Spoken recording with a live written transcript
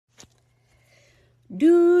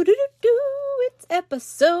It's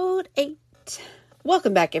episode 8.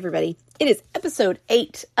 Welcome back, everybody. It is episode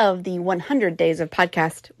 8 of the 100 Days of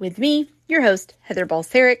Podcast with me, your host, Heather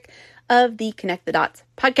Balsaric of the Connect the Dots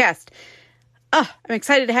podcast. I'm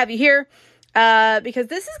excited to have you here because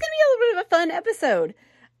this is going to be a little bit of a fun episode.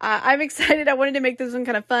 I'm excited. I wanted to make this one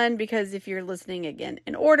kind of fun because if you're listening again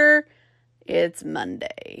in order, it's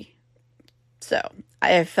Monday. So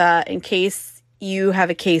if in case you have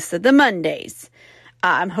a case of the Mondays,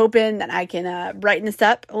 I'm hoping that I can brighten this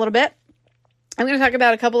up a little bit. I'm going to talk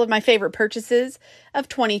about a couple of my favorite purchases of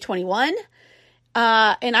 2021.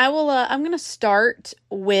 And I'm going to start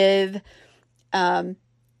with, I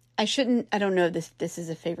don't know if this is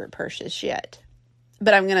a favorite purchase yet,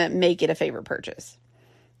 but I'm going to make it a favorite purchase.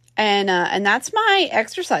 And that's my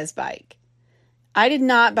exercise bike. I did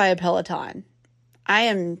not buy a Peloton. I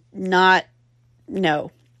am not, no.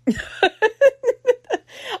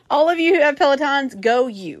 All of you who have Pelotons, go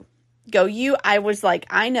you. Go you. I was like,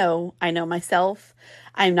 I know myself.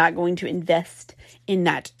 I'm not going to invest in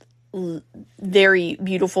that very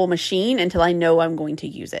beautiful machine until I know I'm going to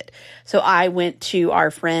use it. So I went to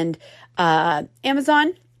our friend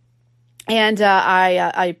Amazon and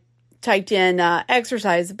I typed in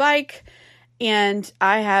exercise bike, and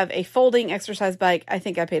I have a folding exercise bike. I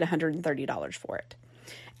think I paid $130 for it.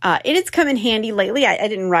 It has come in handy lately. I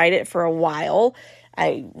didn't ride it for a while.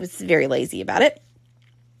 I was very lazy about it.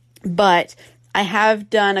 But I have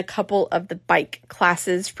done a couple of the bike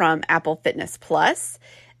classes from Apple Fitness Plus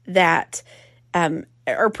that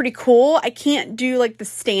are pretty cool. I can't do like the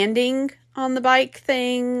standing on the bike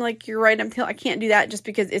thing, like you're right up hill. I can't do that just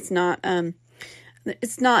because it's not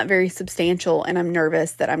very substantial, and I'm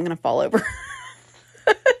nervous that I'm going to fall over.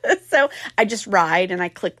 So I just ride and I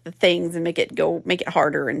click the things and make it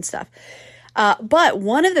harder and stuff. But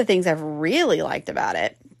one of the things I've really liked about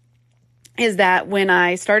it is that when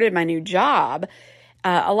I started my new job,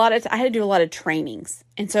 I had to do a lot of trainings.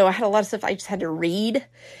 And so I had a lot of stuff I just had to read.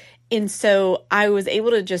 And so I was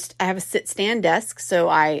able to I have a sit-stand desk. So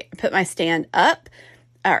I put my stand up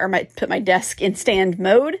put my desk in stand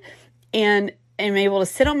mode and am able to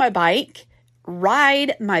sit on my bike,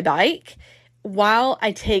 ride my bike while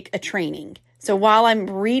I take a training. So while I'm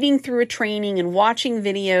reading through a training and watching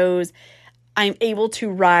videos, I'm able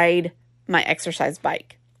to ride my exercise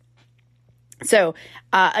bike. So,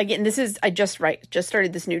 again, I just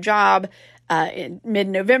started this new job, in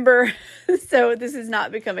mid-November. So this has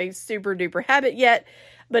not become a super duper habit yet,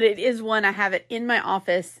 but it is one. I have it in my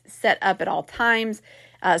office set up at all times.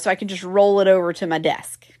 So I can just roll it over to my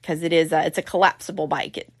desk because it's a collapsible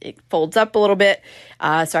bike. It folds up a little bit.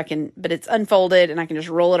 But it's unfolded and I can just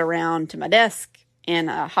roll it around to my desk and,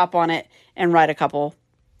 hop on it and ride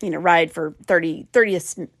ride for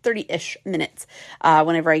 30-ish minutes,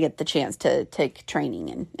 whenever I get the chance to take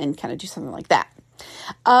training and kind of do something like that.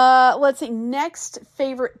 Let's see, next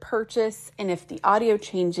favorite purchase. And if the audio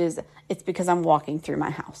changes, it's because I'm walking through my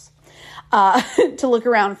house, to look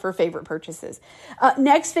around for favorite purchases.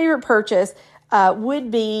 Next favorite purchase, would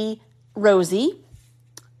be Rosie,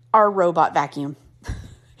 our robot vacuum.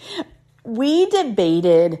 We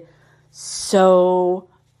debated so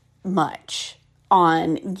much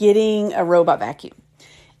on getting a robot vacuum.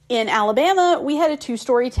 In Alabama, we had a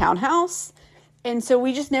 2-story townhouse, and so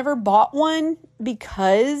we just never bought one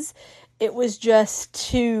because it was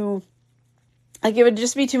just it would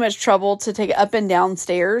just be too much trouble to take it up and down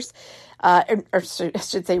stairs, or I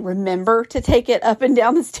should say remember to take it up and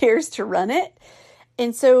down the stairs to run it.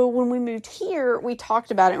 And so when we moved here, we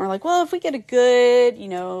talked about it and we're like, well, if we get a good,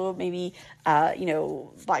 maybe,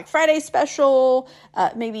 Black Friday special,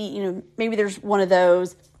 maybe there's one of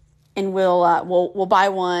those, and we'll buy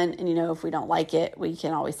one. And, if we don't like it, we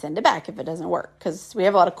can always send it back if it doesn't work. Cause we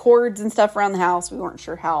have a lot of cords and stuff around the house. We weren't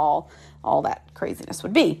sure how all that craziness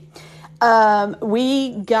would be. I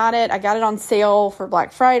got it on sale for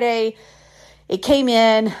Black Friday. It came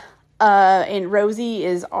in, and Rosie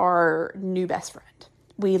is our new best friend.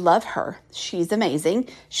 We love her. She's amazing.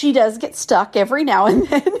 She does get stuck every now and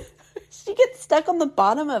then. She gets stuck on the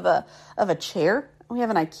bottom of a chair. We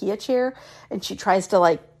have an IKEA chair, and she tries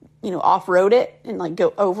to off-road it and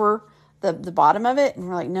go over the bottom of it. And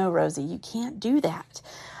we're like, no, Rosie, you can't do that.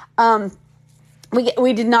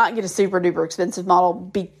 We did not get a super duper expensive model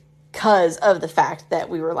because of the fact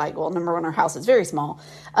that we were like, well, number one, our house is very small.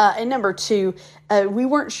 And number two, we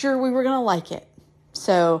weren't sure we were going to like it.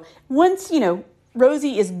 So once,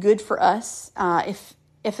 Rosie is good for us. If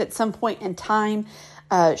at some point in time,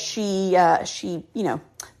 she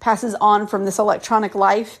passes on from this electronic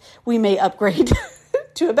life, we may upgrade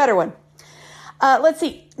to a better one. Let's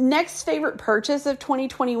see. Next favorite purchase of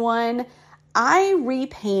 2021. I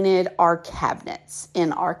repainted our cabinets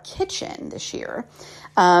in our kitchen this year.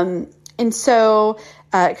 And so,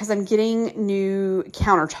 because I'm getting new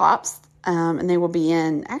countertops, and they will be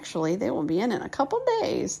in a couple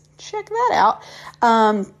days. Check that out.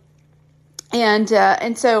 And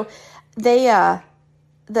so they,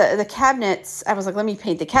 the cabinets, I was like, let me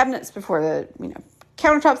paint the cabinets before the,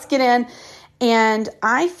 countertops get in. And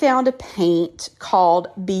I found a paint called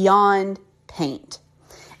Beyond Paint.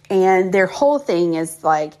 And their whole thing is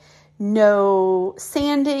like no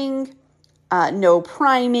sanding, no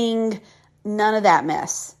priming, none of that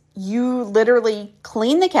mess. You literally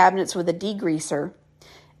clean the cabinets with a degreaser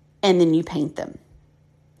and then you paint them.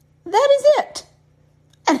 That is it.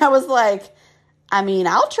 And I was like,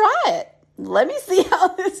 I'll try it. Let me see how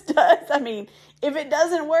this does. If it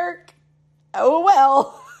doesn't work, oh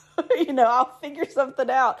well. I'll figure something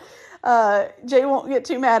out. Jay won't get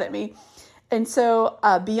too mad at me. And so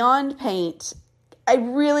Beyond Paint, I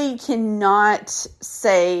really cannot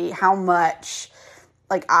say how much,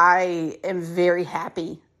 I am very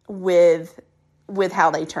happy with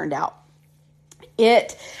how they turned out.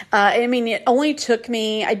 It only took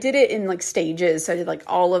me, I did it in stages. So I did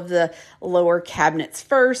all of the lower cabinets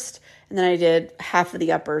first, and then I did half of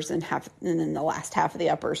the uppers and then the last half of the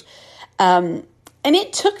uppers. And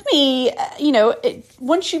it took me,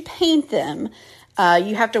 once you paint them,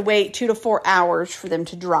 you have to wait 2 to 4 hours for them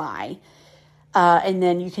to dry. And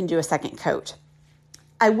then you can do a second coat.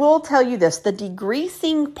 I will tell you this, the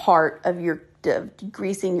degreasing part of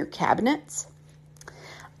degreasing your cabinets.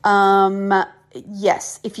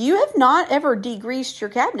 Yes, if you have not ever degreased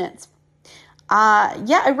your cabinets,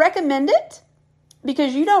 I recommend it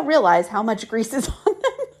because you don't realize how much grease is on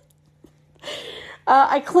them.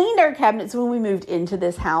 I cleaned our cabinets when we moved into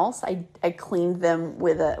this house. I cleaned them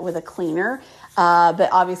with a cleaner, but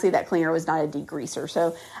obviously that cleaner was not a degreaser.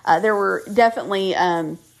 So there were definitely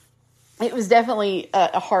it was definitely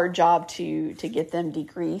a hard job to get them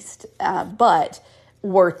degreased, but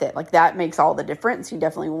worth it. That makes all the difference. You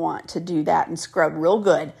definitely want to do that and scrub real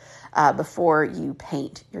good before you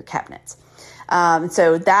paint your cabinets.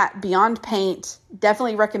 So that Beyond Paint,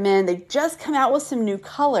 definitely recommend. They've just come out with some new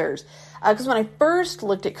colors. Because when I first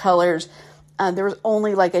looked at colors, there was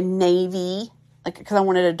only a navy, because I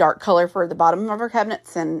wanted a dark color for the bottom of our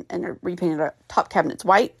cabinets and repainted our top cabinets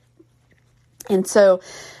white. And so,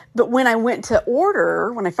 but when I went to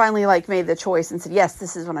order, when I finally like made the choice and said, yes,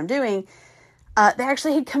 this is what I'm doing, they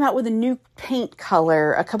actually had come out with a new paint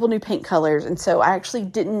color, a couple new paint colors. And so I actually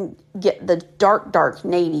didn't get the dark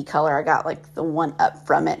navy color. I got like the one up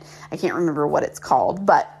from it. I can't remember what it's called,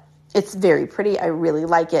 but it's very pretty. I really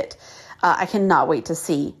like it. I cannot wait to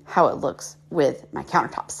see how it looks with my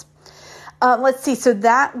countertops. Let's see. So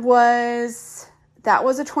that was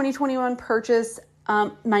a 2021 purchase.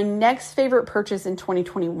 My next favorite purchase in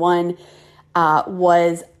 2021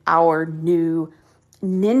 was our new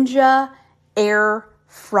Ninja air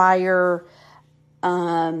fryer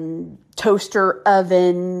toaster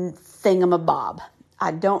oven thingamabob.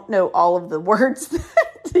 I don't know all of the words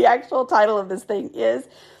that the actual title of this thing is,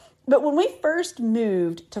 but when we first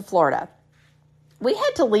moved to Florida, we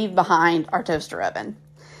had to leave behind our toaster oven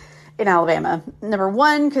in Alabama. Number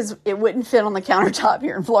one, because it wouldn't fit on the countertop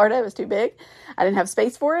here in Florida. It was too big. I didn't have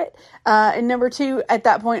space for it. And number two, at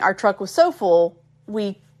that point, our truck was so full,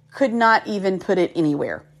 we could not even put it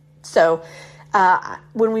anywhere. So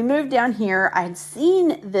when we moved down here, I had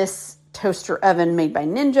seen this toaster oven made by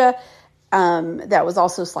Ninja that was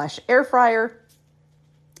also / air fryer.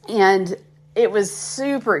 And it was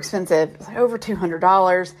super expensive. It was like over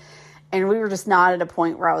 $200. And we were just not at a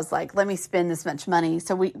point where I was like, let me spend this much money.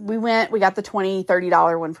 So we got the $20,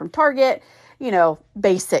 $30 one from Target,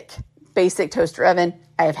 basic toaster oven.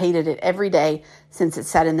 I have hated it every day since it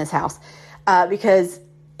sat in this house because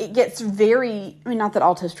it gets not that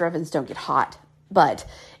all toaster ovens don't get hot, but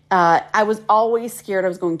I was always scared I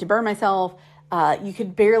was going to burn myself. You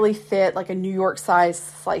could barely fit like a New York size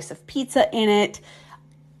slice of pizza in it,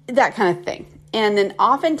 that kind of thing. And then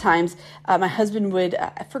oftentimes my husband would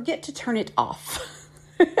forget to turn it off.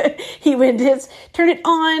 He would just turn it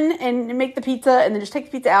on and make the pizza and then just take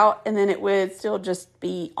the pizza out and then it would still just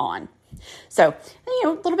be on. So, a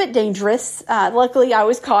little bit dangerous. Luckily, I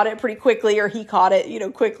always caught it pretty quickly, or he caught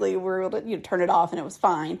it, quickly. We were able to turn it off, and it was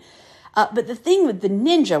fine. But the thing with the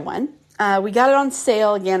Ninja one, we got it on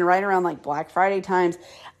sale again right around like Black Friday times.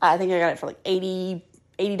 I think I got it for like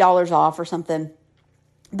 $80 off or something.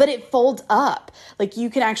 But it folds up. Like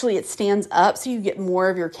it stands up, so you get more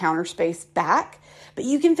of your counter space back. But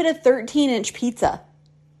you can fit a 13-inch pizza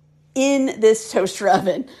in this toaster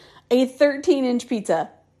oven. A 13-inch pizza.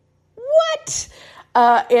 What?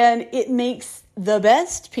 And it makes the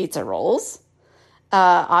best pizza rolls.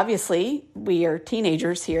 Obviously, we are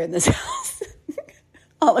teenagers here in this house.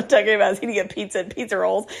 All I'm talking about is eating a pizza and pizza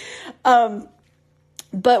rolls.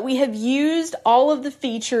 But we have used all of the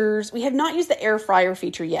features. We have not used the air fryer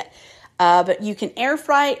feature yet. But you can air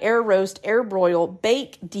fry, air roast, air broil,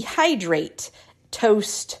 bake, dehydrate,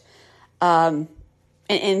 toast, and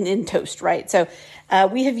toast, right? So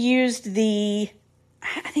we have used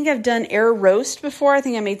I think I've done air roast before. I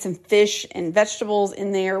think I made some fish and vegetables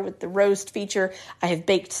in there with the roast feature. I have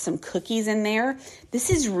baked some cookies in there. This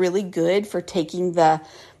is really good for taking the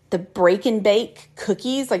break and bake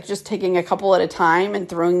cookies, like just taking a couple at a time and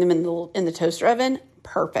throwing them in the toaster oven.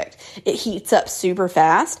 Perfect. It heats up super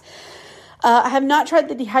fast. I have not tried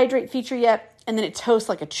the dehydrate feature yet, and then it toasts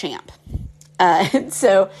like a champ.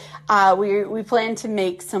 So we plan to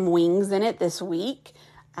make some wings in it this week.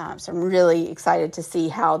 So I'm really excited to see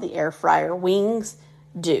how the air fryer wings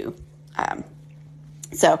do.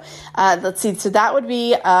 Let's see. So that would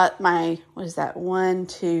be my, what is that? 1,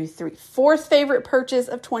 2, 3, fourth favorite purchase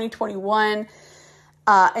of 2021.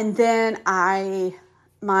 And then I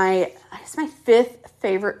guess my fifth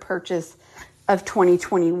favorite purchase of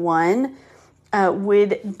 2021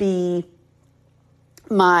 would be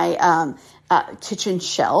my kitchen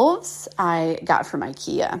shelves I got from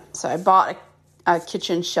IKEA. So I bought a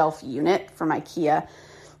kitchen shelf unit from IKEA.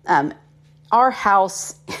 Our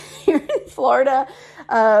house here in Florida,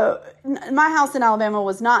 my house in Alabama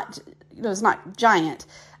was not giant,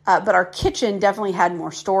 but our kitchen definitely had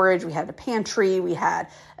more storage. We had a pantry. We had,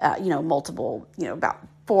 multiple, about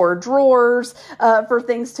 4 drawers for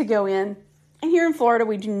things to go in. And here in Florida,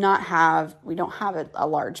 we don't have a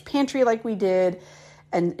large pantry like we did,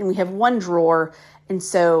 and we have 1 drawer, and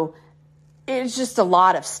so it's just a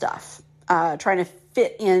lot of stuff trying to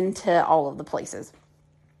fit into all of the places.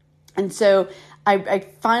 And so I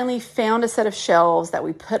finally found a set of shelves that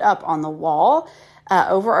we put up on the wall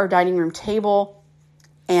over our dining room table,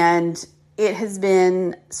 and it has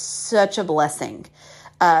been such a blessing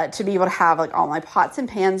to be able to have like all my pots and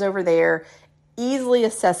pans over there, easily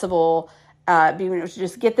accessible, being able to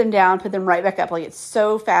just get them down, put them right back up. Like, it's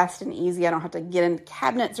so fast and easy. I don't have to get in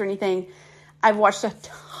cabinets or anything. I've watched a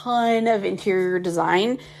ton of interior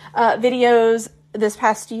design videos this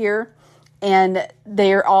past year, and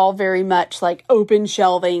they're all very much like open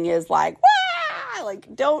shelving is like, wah!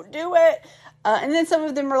 Like, don't do it. And then some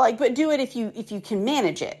of them are like, but do it if you can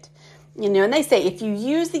manage it. And they say if you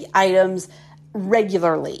use the items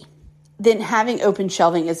regularly, then having open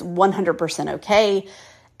shelving is 100% okay.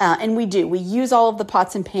 And we do. We use all of the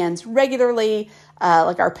pots and pans regularly.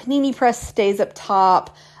 Like our panini press stays up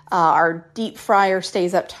top. Our deep fryer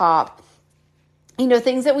stays up top.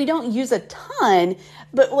 Things that we don't use a ton,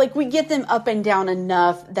 but like we get them up and down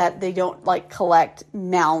enough that they don't like collect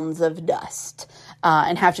mounds of dust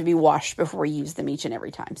and have to be washed before we use them each and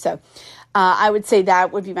every time. So I would say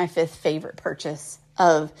that would be my fifth favorite purchase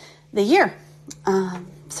of the year.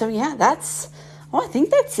 So yeah, I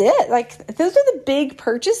think that's it. Like, those are the big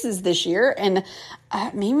purchases this year, and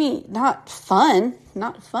maybe not fun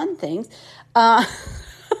things.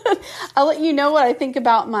 I'll let you know what I think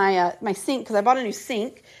about my sink, because I bought a new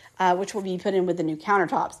sink, which will be put in with the new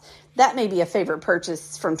countertops. That may be a favorite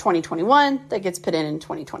purchase from 2021 that gets put in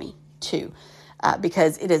 2022,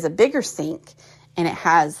 because it is a bigger sink and it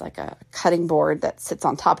has like a cutting board that sits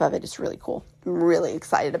on top of it. It's really cool. I'm really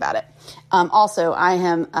excited about it. Also,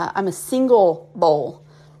 I'm a single bowl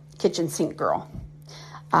kitchen sink girl.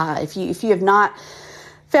 If you have not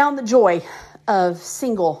found the joy of a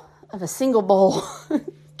single bowl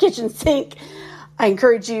kitchen sink, I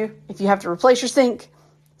encourage you, if you have to replace your sink,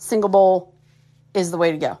 single bowl is the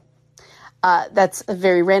way to go. That's a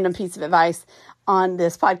very random piece of advice on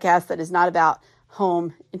this podcast that is not about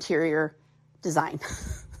home interior design.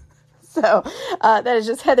 So that is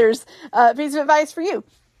just Heather's piece of advice for you.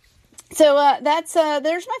 So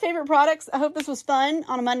there's my favorite products. I hope this was fun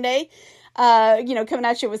on a Monday. Coming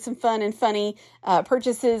at you with some fun and funny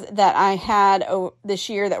purchases that I had this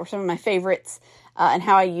year that were some of my favorites, and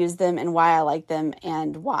how I use them and why I like them,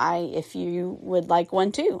 and why, if you would like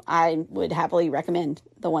one too, I would happily recommend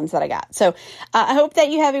the ones that I got. So I hope that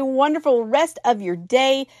you have a wonderful rest of your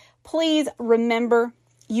day. Please remember,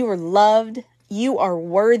 you are loved, you are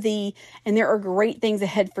worthy, and there are great things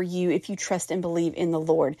ahead for you if you trust and believe in the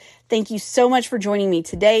Lord. Thank you so much for joining me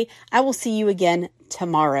today. I will see you again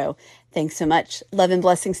tomorrow. Thanks so much. Love and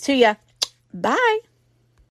blessings to you. Bye.